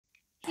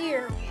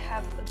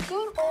have a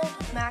good old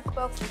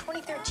MacBook from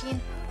 2013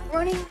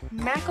 running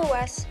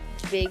macOS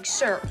Big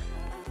Sur.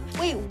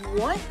 Wait,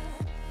 what?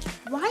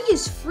 Why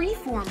is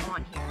Freeform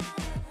on here?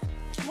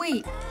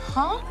 Wait,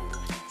 huh?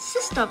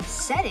 System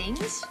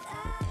settings?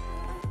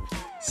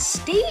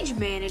 Stage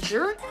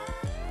Manager?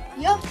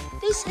 Yup,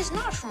 this is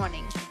not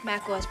running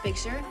macOS Big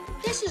Sur.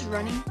 This is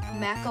running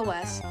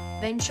macOS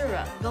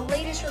Ventura, the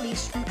latest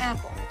release from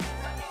Apple.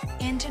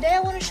 And today I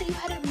want to show you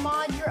how to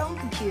mod your own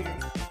computer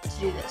to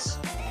do this.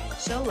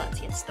 So let's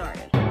get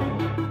started.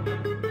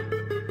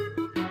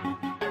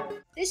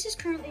 This is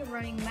currently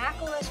running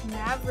macOS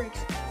Mavericks,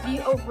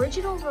 the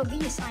original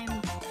release, I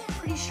am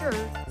pretty sure,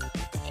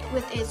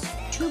 with its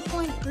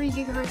 2.3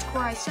 GHz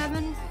Core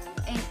i7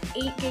 and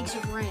 8 gigs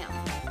of RAM.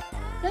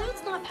 Now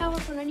that's not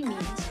powerful in any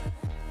means,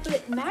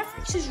 but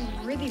Mavericks is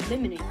really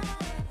limiting.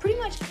 Pretty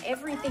much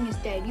everything is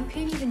dead. You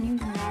can't even use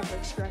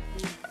Mavericks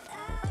correctly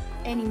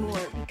anymore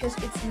because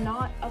it's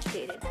not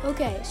updated.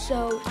 Okay,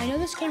 so I know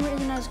this camera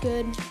isn't as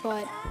good,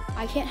 but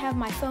I can't have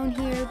my phone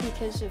here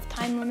because of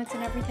time limits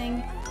and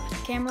everything,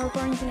 camera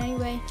recordings in any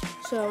way.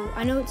 So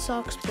I know it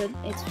sucks, but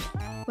it's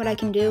what I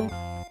can do.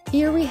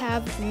 Here we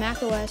have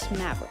macOS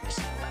Mavericks.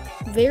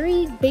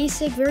 Very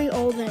basic, very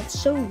old, and it's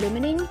so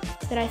limiting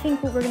that I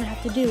think what we're gonna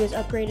have to do is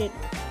upgrade it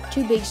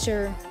to Big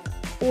Sur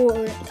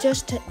or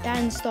just to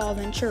install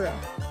Ventura.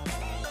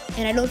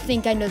 And I don't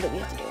think I know that we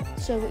have to do it.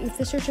 So if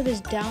the search up is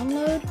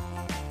download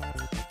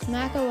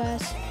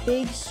macOS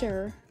Big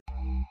Sur.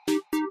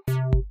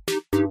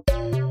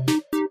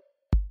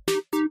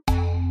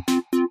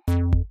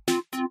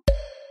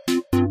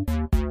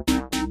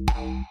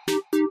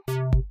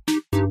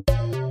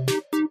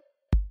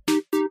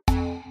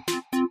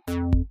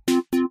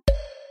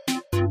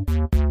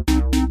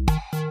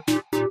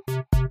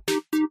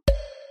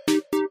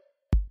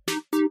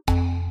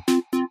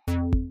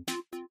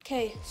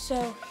 Okay, so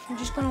you're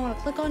just going to want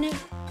to click on it,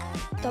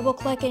 double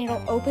click, and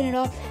it'll open it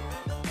up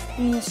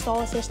in the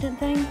install assistant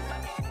thing.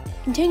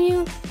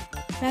 Continue,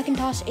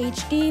 Macintosh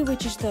HD,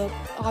 which is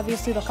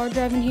obviously the hard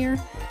drive in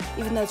here,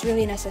 even though it's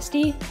really an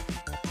SSD.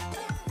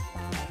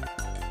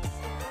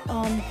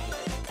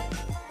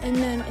 And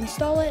then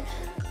install it.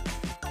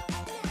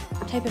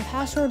 Type in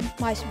password.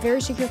 My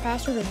very secure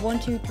password is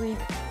 123.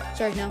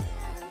 Sorry, no.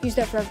 Use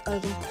that for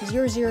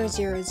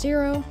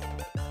 0000.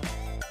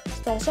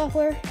 Install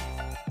software.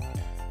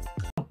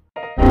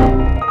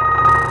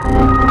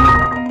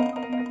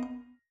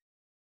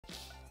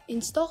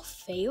 Install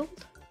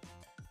failed?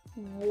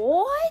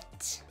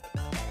 What?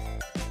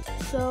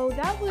 So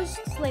that was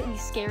slightly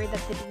scary that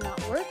they did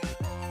not work,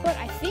 but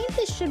I think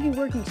this should be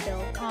working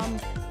still.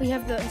 We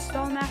have the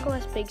install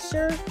macOS Big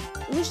Sur.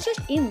 It was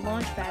just in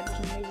Launchpad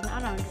for some reason, I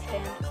don't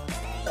understand.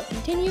 But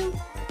continue,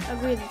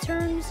 agree to the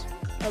terms,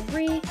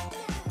 agree,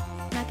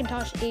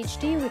 Macintosh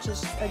HD, which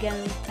is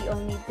again the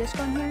only disk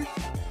on here.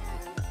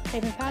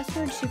 Type in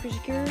password, super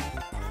secure,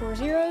 4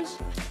 zeros.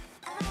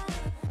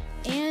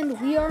 And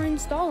we are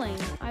installing.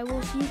 I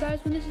will see you guys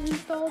when this is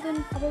installed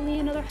in probably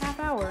another half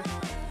hour.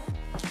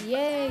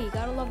 Yay,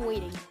 gotta love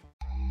waiting.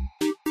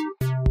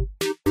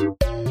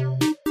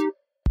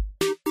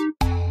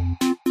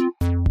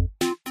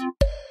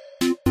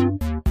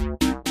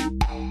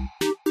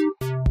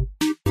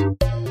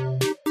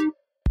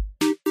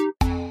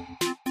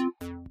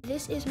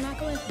 This is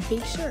macOS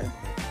Big Sur.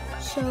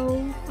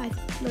 So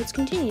let's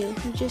continue.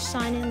 You just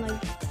sign in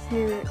like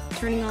you're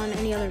turning on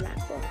any other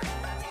MacBook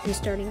and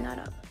starting that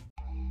up.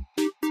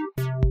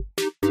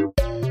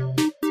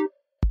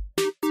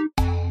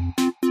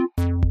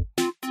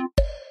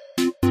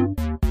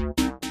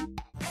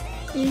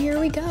 And here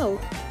we go.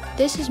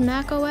 This is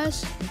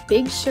macOS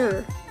Big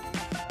Sur.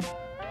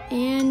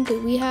 And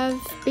we have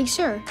Big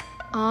Sur.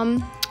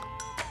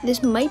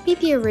 This might be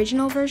the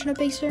original version of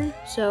Big Sur,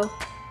 so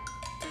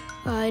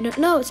I don't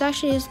know. It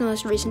actually is the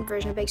most recent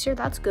version of Big Sur.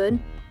 That's good.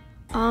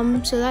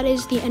 So that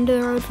is the end of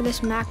the road for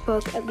this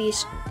MacBook, at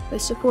least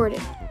with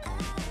supported.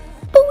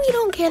 But we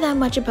don't care that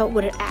much about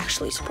what it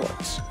actually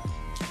supports.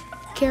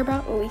 We care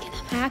about what we can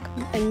hack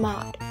and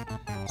mod.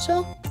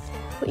 So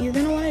what you're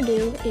gonna want to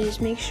do is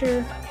make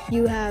sure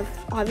you have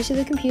obviously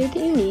the computer that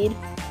you need,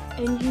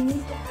 and you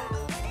need to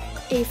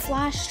have a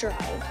flash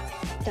drive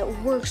that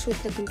works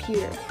with the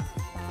computer,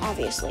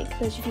 obviously,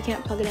 because if you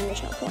can't plug it in,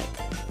 there's no point.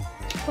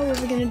 But what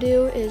we're gonna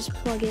do is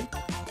plug it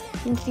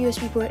into the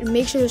USB port and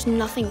make sure there's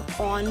nothing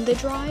on the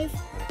drive.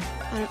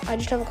 I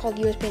just have it called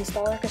USB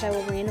installer because I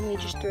will randomly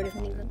just throw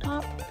different things on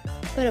top.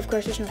 But of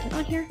course, there's nothing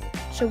on here.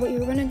 So what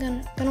you're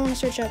gonna want to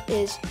search up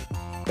is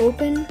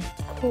Open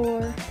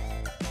Core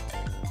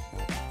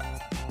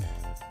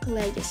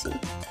Legacy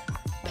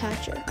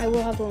Patcher. I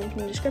will have the link in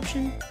the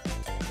description.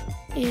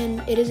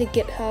 And it is a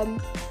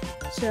GitHub,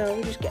 so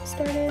we just get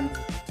started.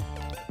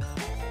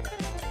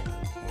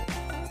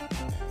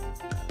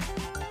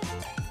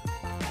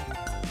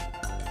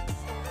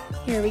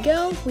 Here we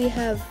go. We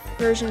have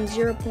version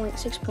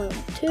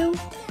 0.6.2,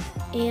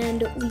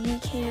 and we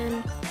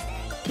can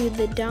do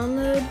the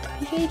download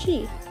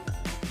PKG.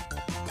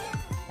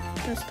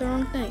 That's the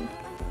wrong thing.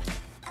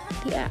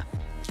 The app.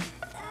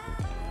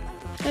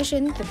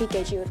 Actually, I think the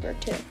PKG would work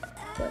too.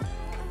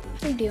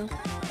 but big deal.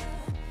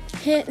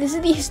 This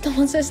is the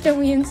install system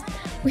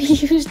we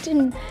used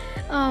in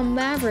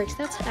Mavericks.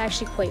 That's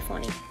actually quite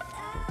funny.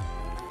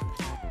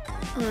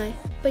 Alright,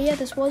 but yeah,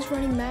 this was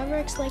running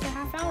Mavericks like a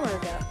half hour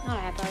ago. Not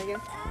a half hour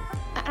ago.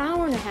 An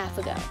hour and a half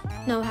ago.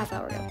 No, half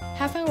hour ago.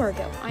 Half hour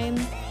ago. I am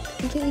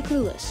completely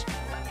clueless.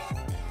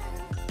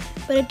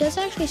 But it does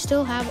actually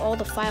still have all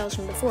the files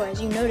from before. As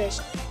you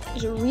notice,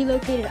 there's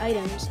relocated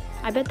items.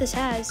 I bet this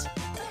has...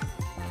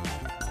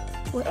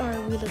 What are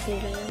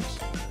relocated items?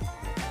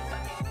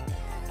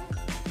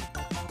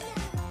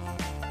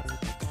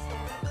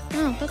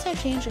 Oh, that's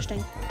actually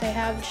interesting. They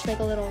have just like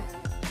a little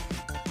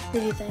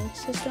preview thing.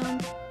 System.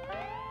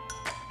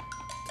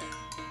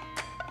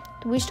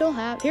 Do we still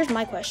have... Here's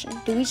my question.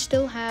 Do we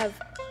still have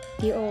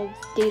the old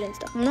data and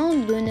stuff? I'm not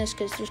only doing this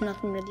because there's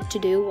nothing really to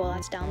do while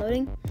it's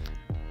downloading.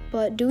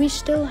 But do we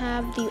still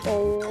have the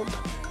old...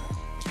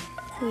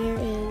 Where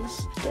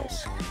is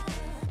disk?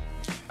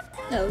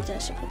 No, it's in a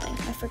separate thing.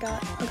 I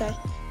forgot. Okay.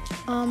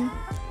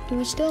 Do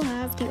we still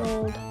have the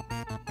old...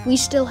 We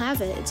still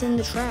have it. It's in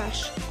the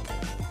trash.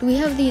 Do we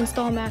have the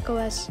install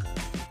macOS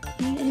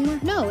anymore?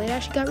 No, it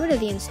actually got rid of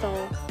the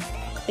install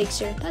Big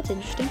Sur. That's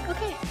interesting.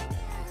 Okay.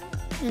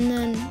 And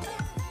then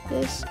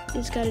this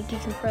is got to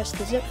decompress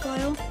the zip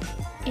file.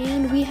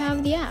 And we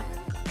have the app.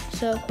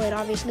 So quite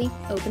obviously,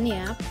 open the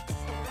app.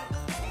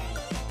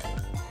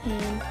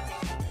 And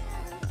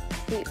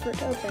wait for it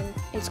to open.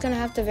 It's going to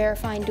have to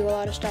verify and do a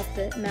lot of stuff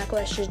that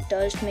macOS just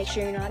does to make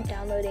sure you're not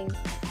downloading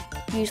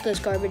useless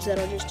garbage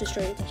that'll just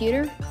destroy your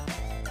computer.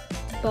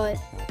 But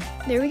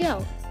there we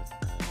go.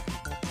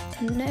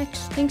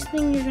 Next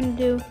thing you're going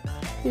to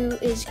do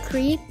is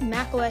create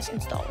macOS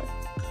installer.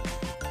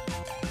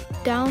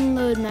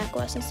 Download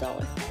macOS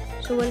installer.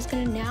 So what it's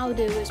going to now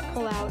do is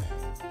pull out,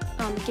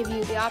 give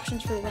you the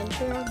options for the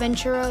Ventura.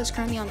 Ventura is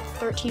currently on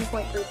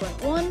 13.3.1,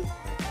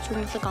 so we're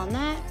going to click on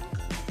that.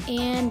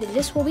 And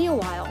this will be a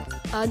while.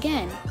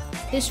 Again,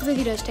 this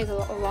really does take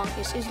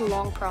this is a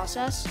long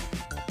process,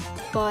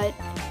 but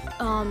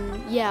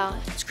yeah,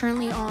 it's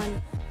currently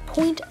on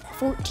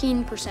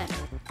 0.14%.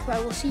 So I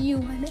will see you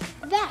when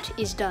that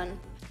is done.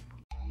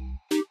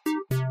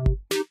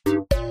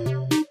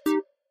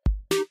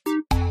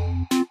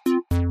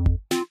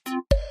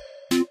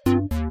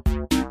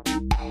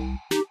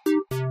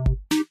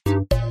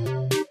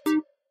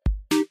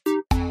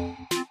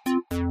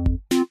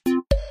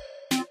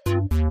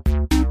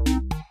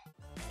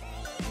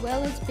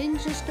 Well, it's been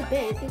just a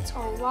bit. It's a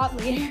lot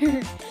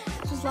later.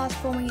 This was last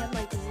filming at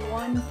like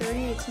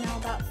 1:30. It's now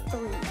about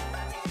 3.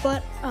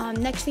 But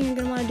next thing you're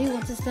going to want to do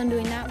once it's done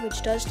doing that,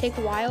 which does take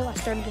a while. I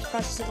started this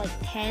process at like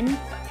 10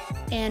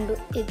 and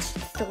it's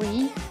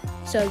 3.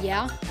 So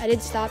yeah, I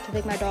did stop to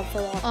take my dog for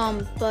a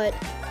walk. But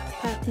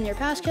type in your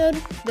passcode.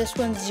 This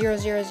one's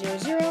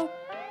 0000.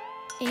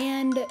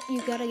 And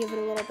you got to give it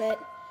a little bit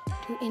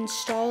to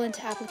install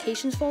into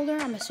applications folder.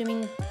 I'm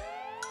assuming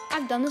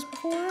I've done this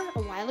before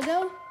a while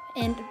ago.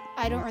 And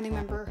I don't really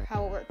remember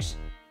how it works.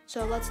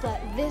 So let's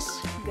let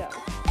this go.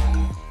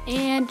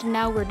 And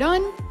now we're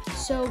done.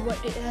 So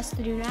what it has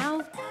to do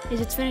now is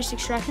it's finished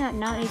extracting that.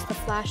 Now it needs to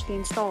flash the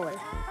installer,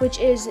 which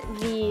is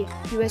the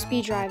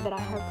USB drive that I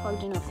have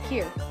plugged in over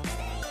here.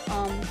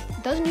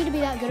 It doesn't need to be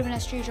that good of an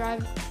SD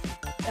drive.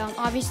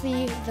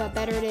 Obviously, the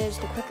better it is,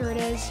 the quicker it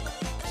is.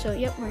 So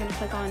yep, we're gonna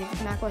click on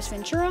macOS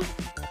Ventura,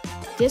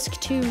 disk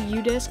to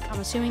udisk. I'm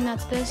assuming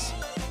that's this.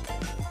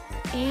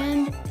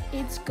 And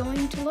it's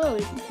going to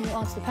load. It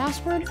wants the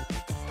password.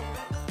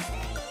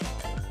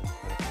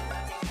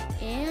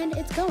 And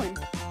it's going.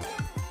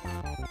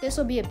 This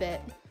will be a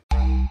bit.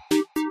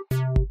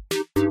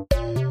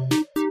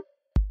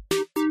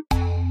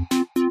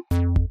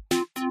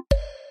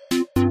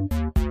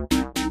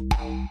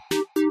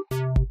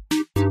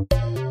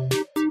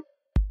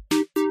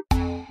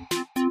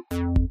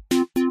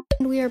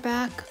 We are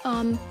back.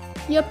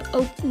 Yep,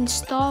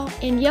 install,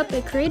 and yep,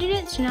 it created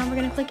it. So now we're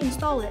gonna click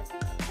install it.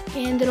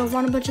 And it'll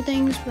run a bunch of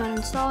things. We gotta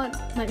install it.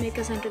 Might make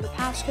us enter the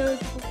passcode.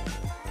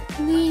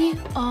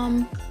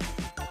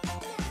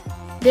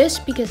 This,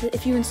 because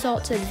if you install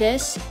it to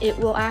this, it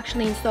will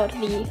actually install it to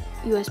the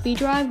USB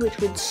drive, which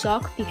would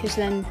suck because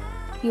then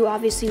you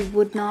obviously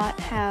would not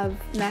have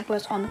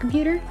macOS on the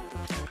computer.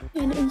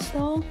 And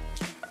install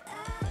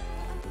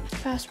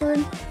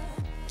password.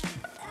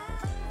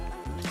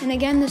 And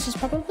again, this is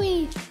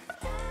probably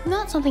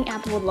not something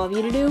Apple would love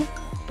you to do,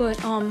 but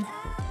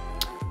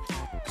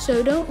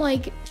so don't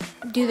like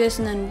do this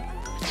and then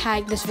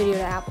tag this video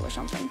to Apple or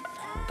something.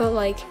 But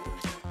like,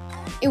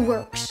 it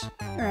works.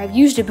 Or I've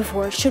used it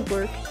before, it should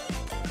work.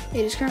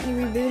 It is currently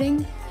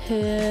rebooting.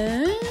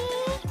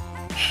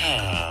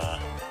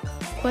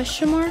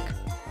 Question mark?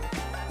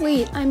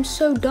 Wait, I'm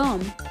so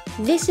dumb.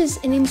 This is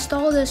an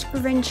install disk for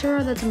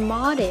Ventura that's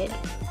modded.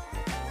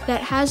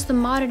 That has the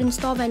modded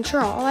install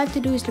Ventura. All I have to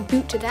do is to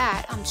boot to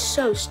that. I'm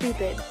so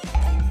stupid.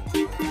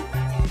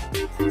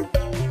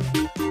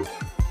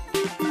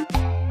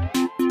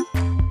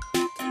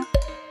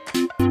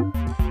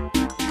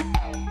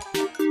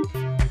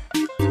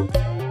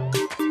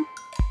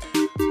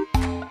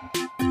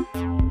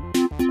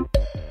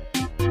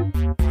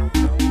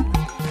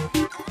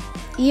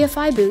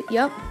 EFI boot,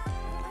 yep.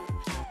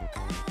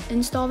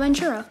 Install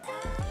Ventura.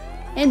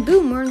 And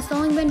boom, we're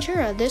installing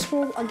Ventura. This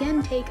will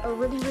again take a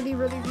really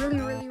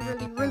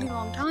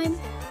long time.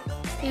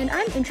 And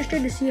I'm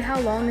interested to see how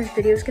long this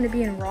video is going to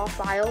be in raw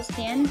files,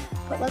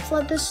 but let's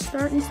let this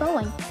start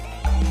installing.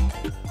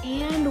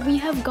 And we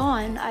have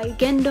gone. I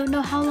again don't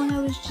know how long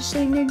I was just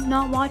sitting there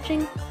not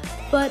watching,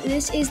 but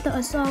this is the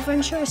install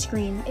Ventura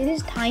screen. It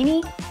is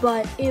tiny,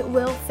 but it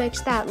will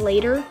fix that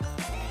later,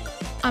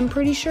 I'm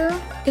pretty sure,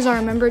 because I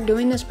remember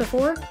doing this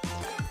before.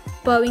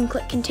 But we can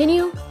click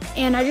continue.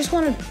 And I just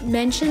want to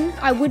mention,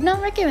 I would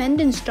not recommend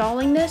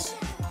installing this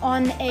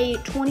on a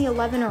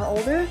 2011 or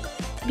older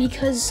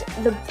because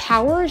the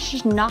power is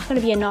just not going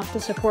to be enough to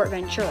support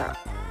Ventura.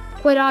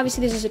 Quite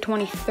obviously, this is a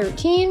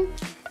 2013,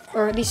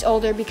 or at least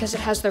older because it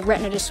has the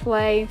Retina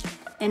display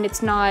and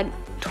it's not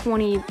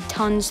 20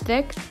 tons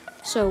thick.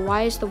 So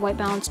why is the white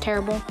balance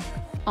terrible?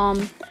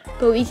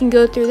 But we can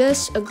go through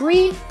this,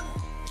 agree,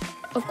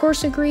 of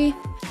course agree,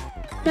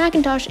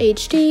 Macintosh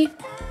HD,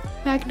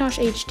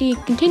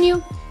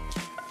 continue.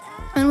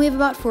 And we have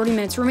about 40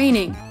 minutes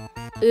remaining.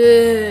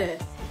 Ugh.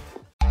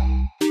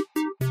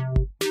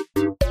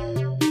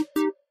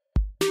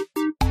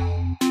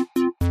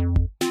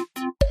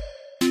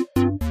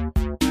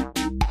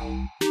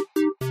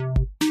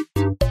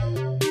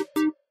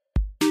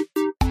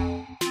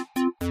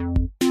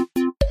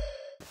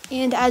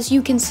 And as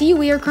you can see,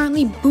 we are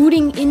currently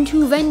booting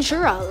into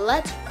Ventura.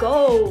 Let's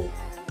go.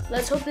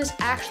 Let's hope this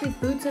actually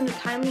boots in a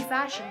timely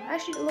fashion.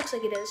 Actually, it looks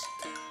like it is.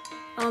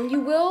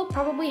 You will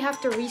probably have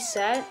to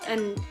reset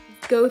and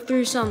go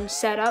through some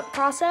setup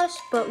process,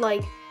 but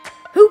like,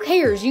 who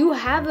cares? You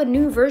have a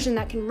new version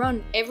that can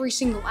run every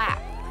single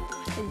app.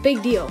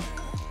 Big deal.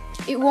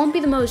 It won't be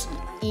the most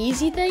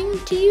easy thing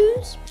to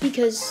use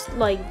because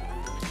like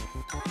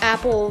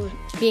Apple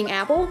being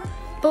Apple,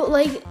 but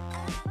like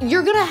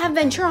you're gonna have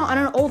Ventura on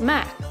an old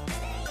Mac.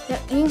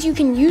 That means you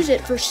can use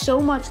it for so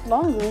much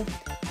longer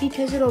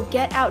because it'll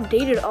get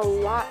outdated a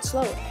lot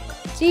slower.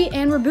 See,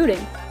 and we're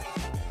booting.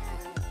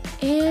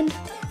 And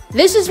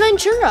this is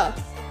Ventura.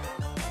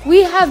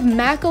 We have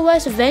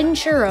macOS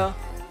Ventura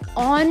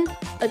on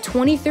a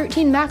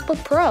 2013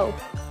 MacBook Pro.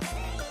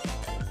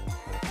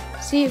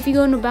 See, if you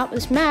go into about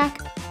this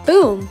Mac,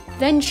 boom,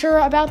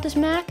 Ventura about this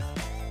Mac,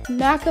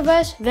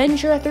 macOS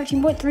Ventura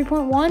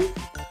 13.3.1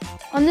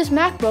 on this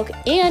MacBook.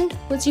 And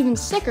what's even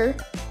sicker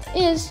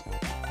is,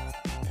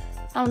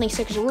 I don't think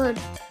sick is a word,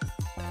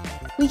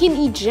 we can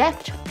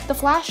eject the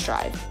flash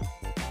drive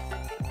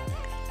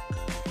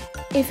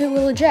if it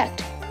will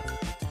eject.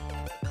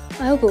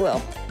 I hope it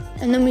will.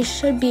 And then we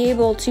should be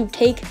able to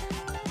take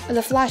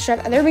the flash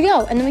drive. There we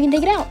go. And then we can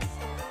take it out.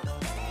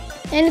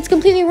 And it's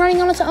completely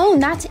running on its own.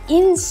 That's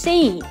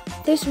insane.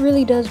 This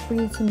really does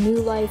breathe some new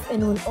life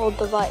into an old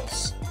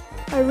device.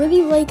 I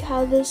really like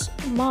how this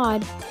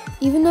mod,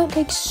 even though it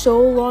takes so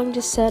long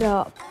to set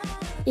up,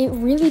 it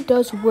really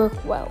does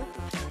work well.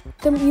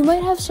 You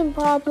might have some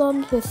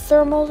problems with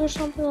thermals or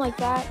something like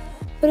that,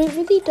 but it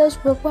really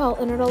does work well,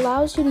 and it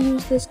allows you to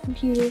use this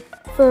computer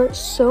for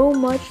so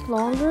much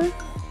longer.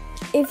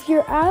 If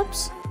your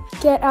apps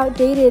get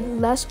outdated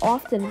less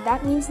often,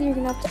 that means that you're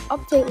going to have to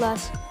update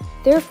less,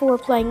 therefore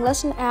playing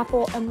less in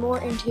Apple and more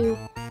into,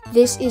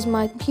 this is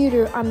my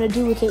computer, I'm going to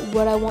do with it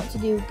what I want to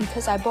do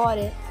because I bought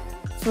it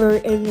for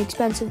an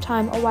expensive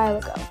time a while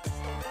ago.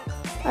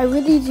 I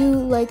really do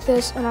like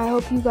this, and I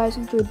hope you guys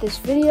enjoyed this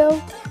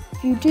video.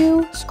 If you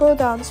do, scroll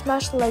down,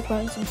 smash the like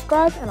button,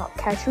 subscribe, and I'll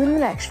catch you in the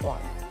next one.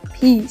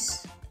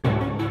 Peace.